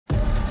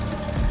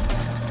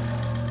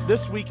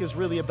This week is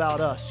really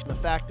about us. The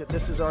fact that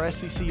this is our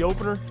SEC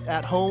opener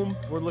at home.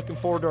 We're looking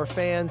forward to our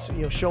fans,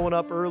 showing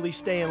up early,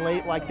 staying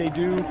late like they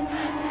do.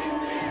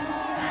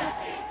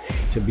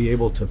 To be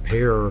able to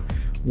pair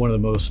one of the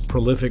most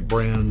prolific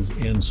brands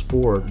in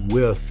sport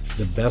with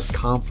the best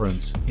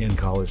conference in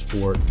college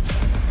sport.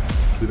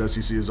 The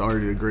SEC is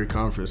already a great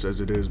conference as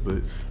it is,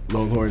 but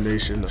Longhorn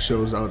Nation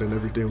shows out in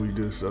everything we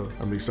do, so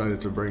I'm excited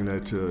to bring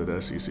that to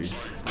the SEC.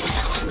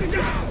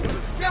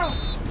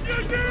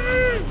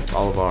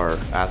 All of our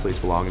athletes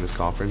belong in this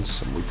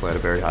conference, and we play at a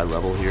very high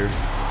level here.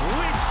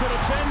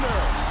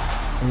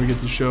 And we get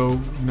to show,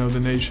 the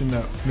nation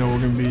that, we're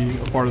going to be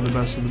a part of the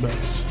best.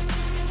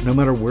 No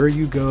matter where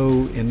you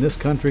go in this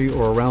country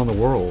or around the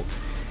world,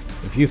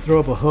 if you throw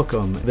up a hook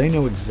 'em, they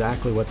know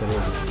exactly what that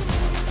is.